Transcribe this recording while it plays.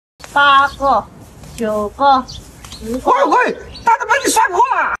8个、9个、10个。喂，大的把你算破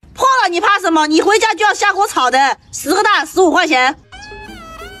了！破了你怕什么？你回家就要下锅炒的，10个蛋15块钱。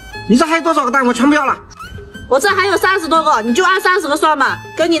你这还有多少个蛋？我全不要了。我这还有30多个，你就按30个算嘛，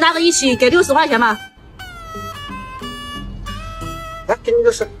跟你那个一起给60块钱嘛。来，给你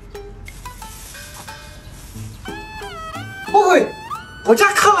60。不会，我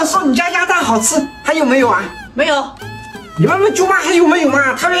家客人说你家鸭蛋好吃，还有没有啊？没有。你问问舅妈还有没有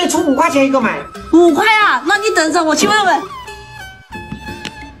嘛？她愿意出5块钱一个买。5块啊？那你等着，我去问问。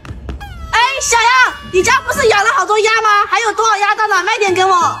哎，小杨，你家不是养了好多鸭吗？还有多少鸭蛋呢？卖点给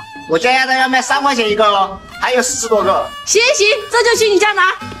我。我家鸭蛋要卖3块钱一个哦，还有40多个。行，这就去你家拿。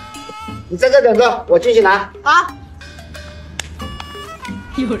你在这等着，我进去拿。好。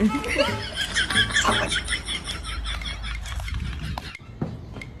有人。3块钱。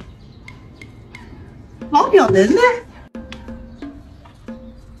老表人呢？